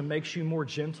edges and makes you more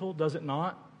gentle, does it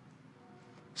not?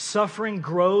 Suffering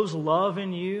grows love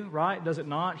in you, right? Does it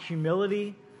not?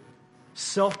 Humility,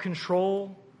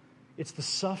 self-control. It's the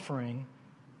suffering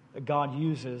that God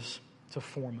uses to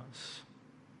form us.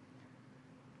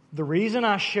 The reason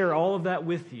I share all of that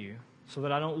with you, so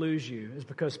that I don't lose you, is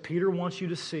because Peter wants you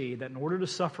to see that in order to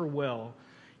suffer well,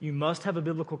 you must have a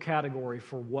biblical category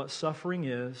for what suffering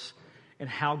is and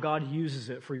how God uses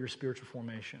it for your spiritual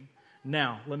formation.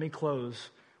 Now, let me close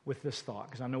with this thought,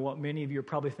 because I know what many of you are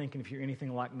probably thinking if you're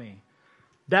anything like me.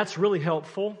 That's really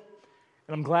helpful,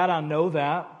 and I'm glad I know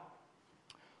that.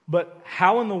 But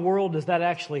how in the world does that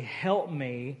actually help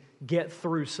me get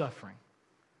through suffering?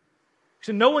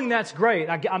 So knowing that's great.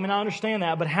 I mean, I understand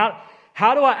that, but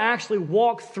how do I actually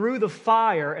walk through the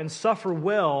fire and suffer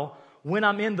well when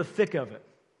I'm in the thick of it?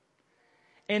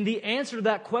 And the answer to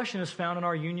that question is found in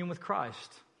our union with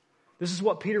Christ. This is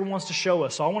what Peter wants to show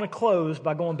us. So I want to close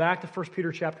by going back to 1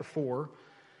 Peter chapter 4.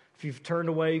 If you've turned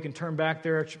away, you can turn back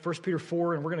there at 1 Peter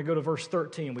 4, and we're going to go to verse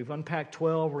 13. We've unpacked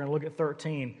 12. We're going to look at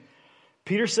 13.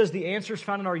 Peter says the answer is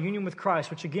found in our union with Christ,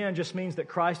 which again just means that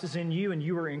Christ is in you and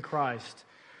you are in Christ.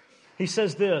 He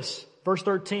says this, verse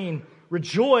 13,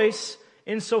 rejoice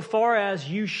insofar as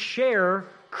you share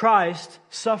Christ's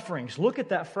sufferings. Look at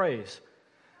that phrase.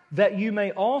 That you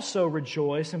may also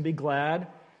rejoice and be glad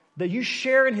that you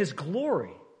share in His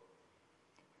glory.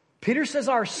 Peter says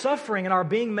our suffering and our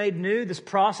being made new, this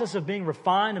process of being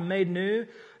refined and made new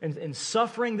and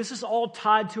suffering, this is all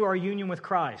tied to our union with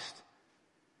Christ.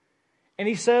 And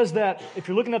he says that, if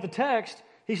you're looking at the text,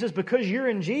 he says because you're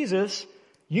in Jesus,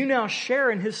 you now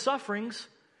share in His sufferings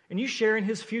and you share in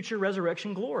His future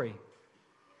resurrection glory.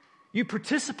 You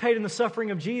participate in the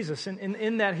suffering of Jesus, and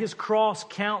in that His cross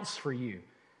counts for you.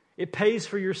 It pays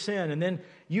for your sin, and then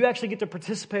you actually get to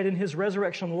participate in His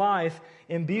resurrection life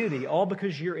and beauty, all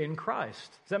because you're in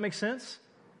Christ. Does that make sense?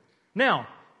 Now,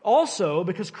 also,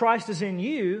 because Christ is in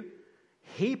you,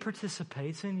 He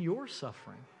participates in your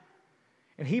suffering.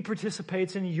 And He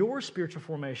participates in your spiritual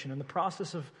formation, in the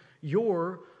process of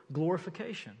your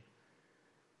glorification.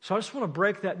 So I just want to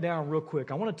break that down real quick.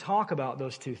 I want to talk about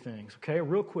those two things, okay,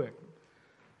 real quick.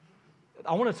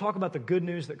 I want to talk about the good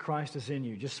news that Christ is in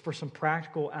you, just for some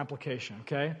practical application,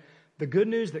 okay? The good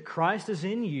news that Christ is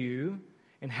in you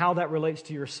and how that relates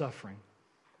to your suffering.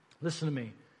 Listen to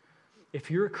me.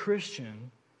 If you're a Christian,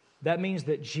 that means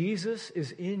that Jesus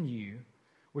is in you,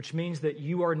 which means that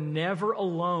you are never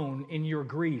alone in your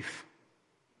grief.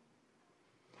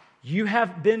 You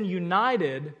have been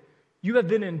united, you have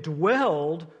been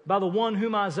indwelled by the one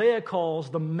whom Isaiah calls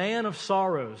the man of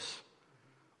sorrows,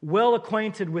 well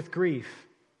acquainted with grief.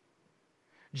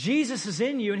 Jesus is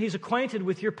in you and He's acquainted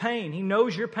with your pain. He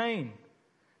knows your pain.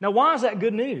 Now, why is that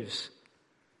good news?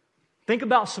 Think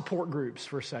about support groups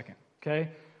for a second, okay?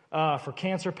 For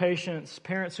cancer patients,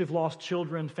 parents who've lost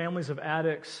children, families of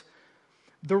addicts.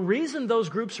 The reason those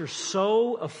groups are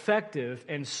so effective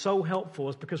and so helpful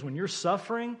is because when you're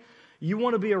suffering, you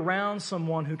want to be around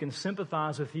someone who can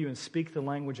sympathize with you and speak the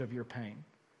language of your pain.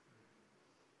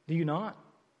 Do you not?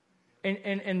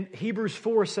 And Hebrews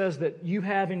 4 says that you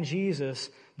have in Jesus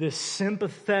this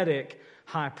sympathetic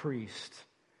high priest.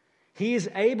 He is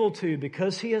able to,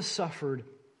 because He has suffered,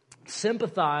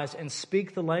 sympathize and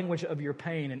speak the language of your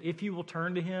pain. And if you will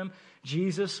turn to Him,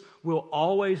 Jesus will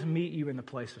always meet you in the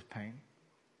place of pain.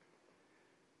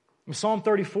 Psalm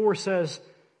 34 says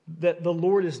that the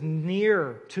Lord is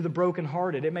near to the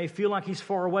brokenhearted. It may feel like He's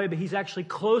far away, but He's actually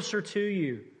closer to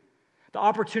you. The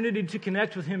opportunity to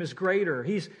connect with Him is greater.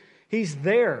 He's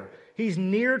there. He's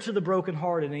near to the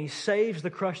brokenhearted, and He saves the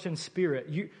crushed in spirit.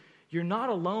 You're not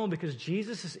alone because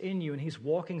Jesus is in you, and He's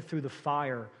walking through the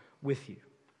fire with you.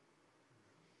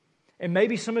 And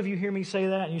maybe some of you hear me say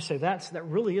that, and you say, that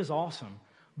really is awesome.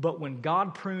 But when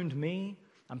God pruned me,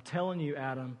 I'm telling you,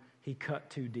 Adam, He cut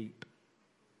too deep.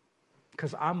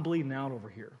 Because I'm bleeding out over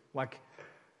here.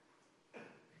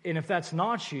 And if that's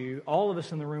not you, all of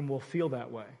us in the room will feel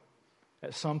that way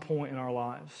at some point in our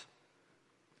lives.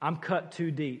 I'm cut too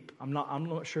deep. I'm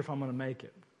not sure if I'm going to make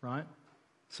it, right?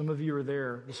 Some of you are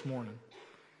there this morning.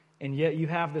 And yet you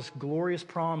have this glorious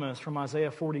promise from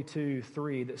Isaiah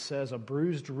 42:3 that says, a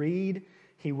bruised reed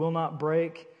he will not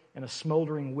break, and a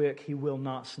smoldering wick he will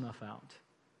not snuff out.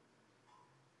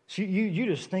 So you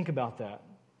just think about that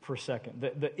for a second.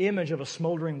 The image of a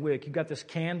smoldering wick. You've got this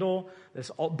candle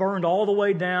that's burned all the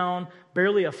way down,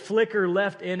 barely a flicker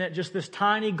left in it, just this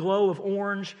tiny glow of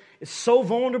orange. It's so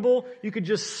vulnerable, you could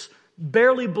just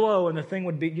barely blow and the thing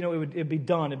would be, it'd be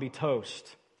done, it'd be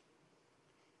toast.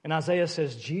 And Isaiah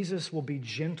says, Jesus will be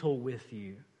gentle with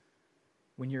you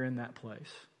when you're in that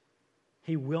place.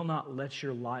 He will not let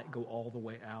your light go all the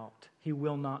way out. He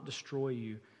will not destroy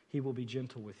you. He will be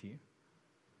gentle with you.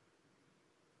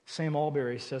 Sam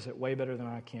Alberry says it way better than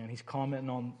I can. He's commenting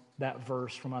on that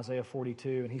verse from Isaiah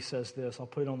 42, and he says this. I'll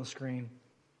put it on the screen.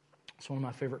 It's one of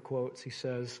my favorite quotes. He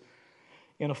says,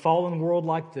 in a fallen world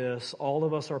like this, all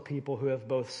of us are people who have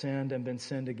both sinned and been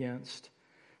sinned against.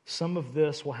 Some of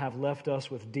this will have left us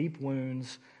with deep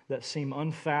wounds that seem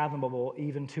unfathomable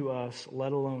even to us,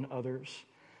 let alone others.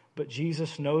 But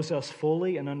Jesus knows us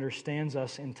fully and understands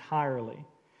us entirely.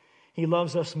 He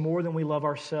loves us more than we love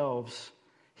ourselves.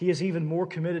 He is even more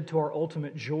committed to our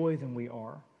ultimate joy than we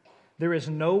are. There is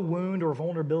no wound or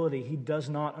vulnerability He does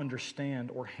not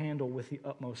understand or handle with the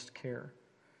utmost care.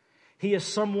 He is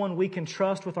someone we can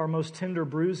trust with our most tender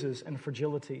bruises and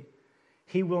fragility.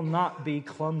 He will not be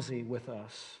clumsy with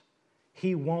us.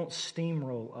 He won't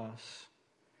steamroll us.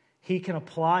 He can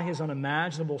apply His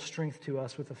unimaginable strength to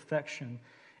us with affection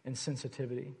and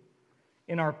sensitivity.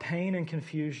 In our pain and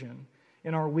confusion,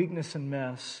 in our weakness and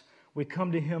mess, we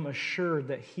come to Him assured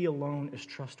that He alone is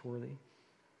trustworthy.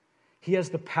 He has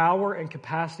the power and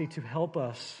capacity to help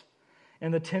us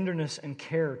and the tenderness and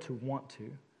care to want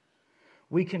to.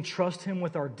 We can trust Him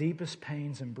with our deepest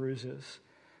pains and bruises.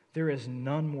 There is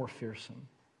none more fearsome,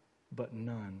 but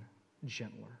none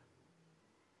gentler.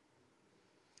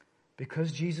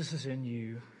 Because Jesus is in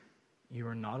you, you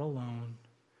are not alone.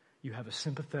 You have a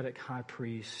sympathetic high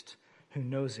priest who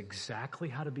knows exactly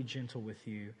how to be gentle with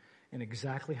you and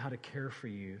exactly how to care for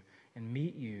you and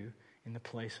meet you in the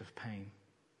place of pain.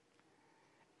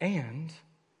 And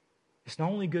it's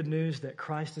not only good news that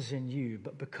Christ is in you,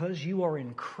 but because you are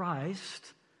in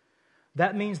Christ,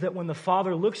 that means that when the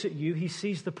Father looks at you, He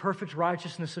sees the perfect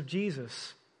righteousness of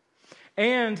Jesus.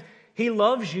 And He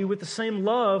loves you with the same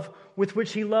love with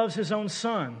which He loves His own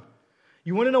Son.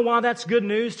 You want to know why that's good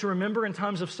news to remember in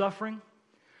times of suffering?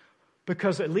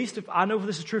 Because at least if I know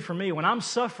this is true for me, when I'm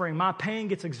suffering, my pain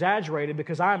gets exaggerated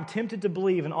because I am tempted to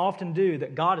believe, and often do,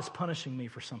 that God is punishing me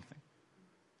for something.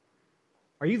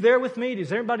 Are you there with me?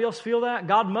 Does everybody else feel that?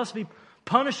 God must be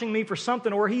punishing me for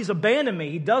something, or He's abandoned me.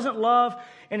 He doesn't love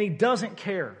and He doesn't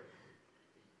care.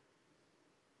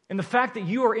 And the fact that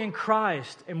you are in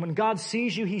Christ, and when God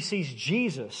sees you, He sees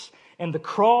Jesus, and the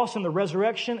cross and the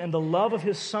resurrection and the love of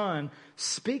His Son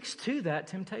speaks to that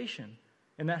temptation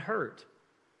and that hurt.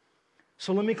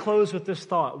 So let me close with this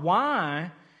thought. Why,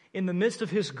 in the midst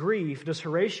of his grief, does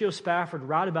Horatio Spafford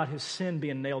write about his sin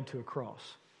being nailed to a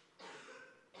cross?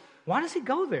 Why does he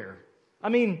go there? I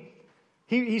mean,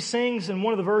 he sings in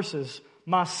one of the verses,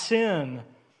 my sin,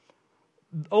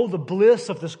 oh, the bliss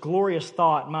of this glorious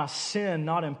thought, my sin,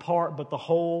 not in part but the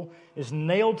whole, is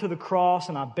nailed to the cross,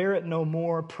 and I bear it no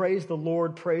more. Praise the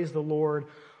Lord,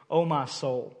 oh my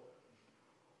soul.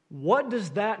 What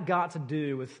does that got to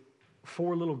do with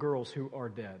 4 little girls who are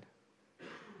dead?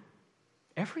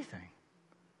 Everything.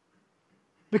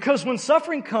 Because when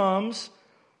suffering comes,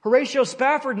 Horatio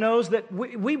Spafford knows that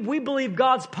we believe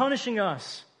God's punishing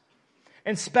us.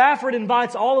 And Spafford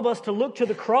invites all of us to look to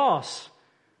the cross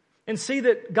and see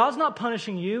that God's not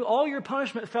punishing you. All your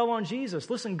punishment fell on Jesus.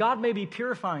 Listen, God may be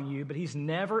purifying you, but He's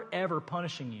never, ever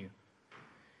punishing you.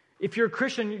 If you're a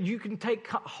Christian, you can take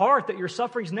heart that your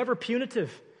suffering is never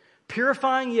punitive.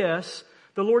 Purifying, yes.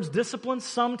 The Lord's discipline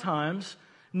sometimes.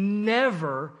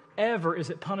 Never, ever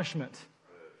is it punishment.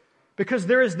 Because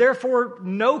there is therefore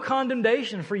no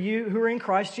condemnation for you who are in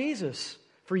Christ Jesus.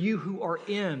 For you who are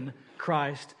in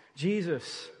Christ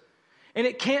Jesus. And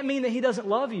it can't mean that He doesn't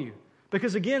love you.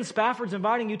 Because again, Spafford's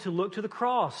inviting you to look to the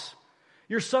cross.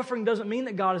 Your suffering doesn't mean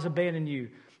that God has abandoned you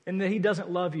and that He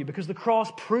doesn't love you. Because the cross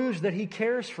proves that He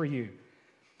cares for you.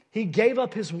 He gave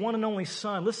up His one and only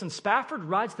Son. Listen, Spafford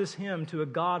writes this hymn to a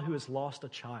God who has lost a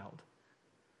child.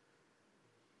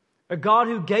 A God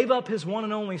who gave up His one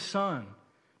and only Son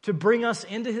to bring us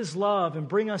into His love and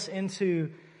bring us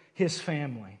into His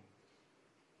family.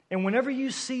 And whenever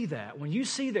you see that, when you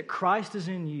see that Christ is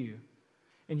in you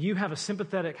and you have a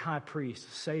sympathetic high priest,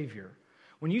 a Savior,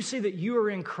 when you see that you are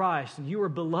in Christ and you are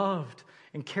beloved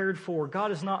and cared for,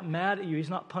 God is not mad at you. He's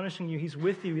not punishing you. He's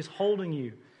with you. He's holding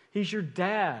you. He's your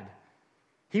dad.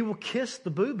 He will kiss the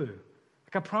boo-boo.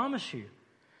 Like I promise you.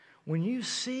 When you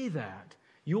see that,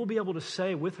 you will be able to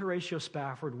say with Horatio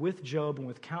Spafford, with Job, and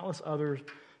with countless other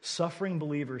suffering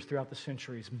believers throughout the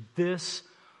centuries, this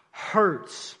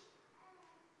hurts,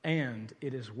 and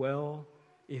it is well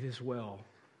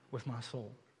with my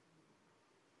soul.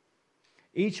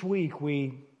 Each week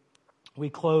we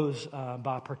close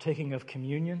by partaking of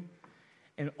communion,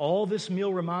 and all this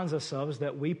meal reminds us of is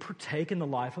that we partake in the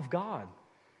life of God,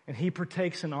 and He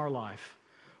partakes in our life.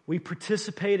 We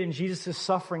participate in Jesus'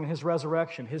 suffering and His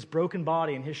resurrection, His broken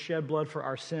body and His shed blood for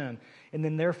our sin. And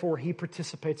then therefore He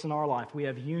participates in our life. We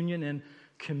have union and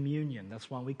communion. That's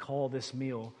why we call this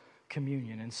meal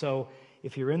communion. And so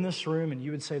if you're in this room and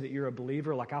you would say that you're a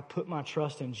believer, like I put my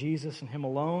trust in Jesus and Him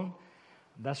alone,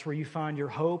 that's where you find your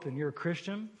hope and you're a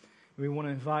Christian. We want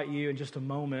to invite you in just a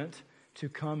moment to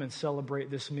come and celebrate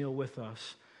this meal with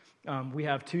us. We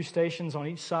have 2 stations on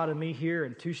each side of me here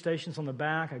and 2 stations on the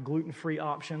back, a gluten-free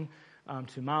option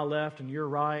to my left and your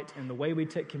right. And the way we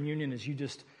take communion is you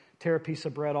just tear a piece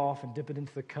of bread off and dip it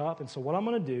into the cup. And so what I'm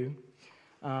going to do,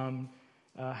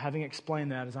 having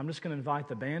explained that, is I'm just going to invite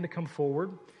the band to come forward.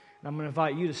 And I'm going to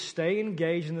invite you to stay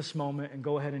engaged in this moment and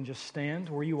go ahead and just stand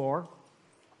where you are.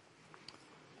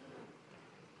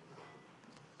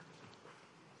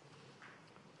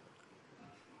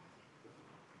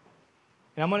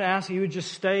 And I'm going to ask you to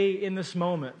just stay in this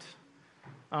moment.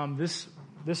 This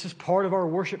is part of our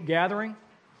worship gathering.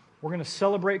 We're going to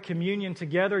celebrate communion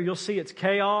together. You'll see it's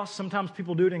chaos. Sometimes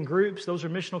people do it in groups. Those are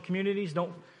missional communities.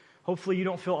 Hopefully you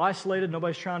don't feel isolated.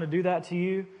 Nobody's trying to do that to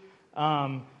you.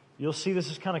 You'll see this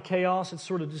is kind of chaos. It's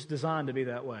sort of just designed to be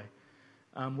that way.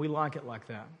 We like it like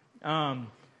that.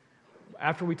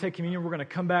 After we take communion, we're going to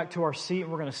come back to our seat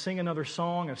and we're going to sing another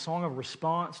song, a song of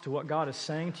response to what God is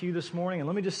saying to you this morning. And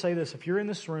let me just say this. If you're in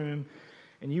this room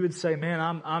and you would say,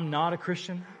 man, I'm not a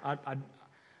Christian. I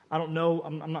don't know.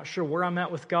 I'm not sure where I'm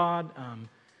at with God.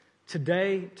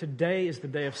 Today is the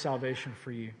day of salvation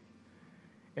for you.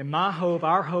 And my hope,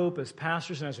 our hope as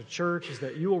pastors and as a church is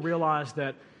that you will realize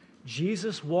that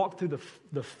Jesus walked through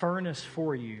the furnace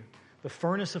for you, the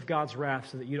furnace of God's wrath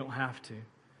so that you don't have to.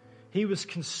 He was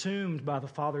consumed by the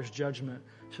Father's judgment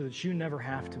so that you never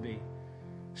have to be,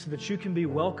 so that you can be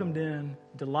welcomed in,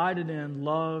 delighted in,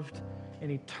 loved,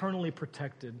 and eternally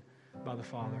protected by the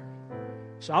Father.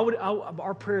 So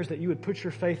our prayer is that you would put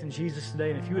your faith in Jesus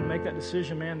today, and if you would make that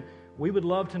decision, man, we would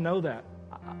love to know that.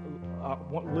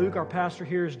 Luke, our pastor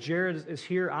here, Jared is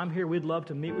here, I'm here. We'd love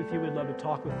to meet with you. We'd love to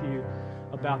talk with you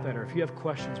about that. Or if you have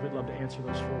questions, we'd love to answer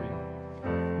those for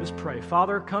you. Let's pray.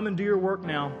 Father, come and do your work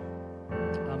now.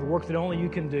 The work that only you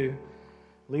can do.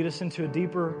 Lead us into a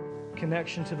deeper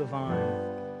connection to the vine.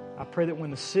 I pray that when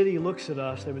the city looks at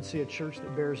us, they would see a church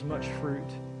that bears much fruit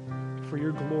for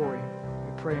your glory.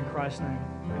 We pray in Christ's name.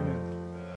 Amen.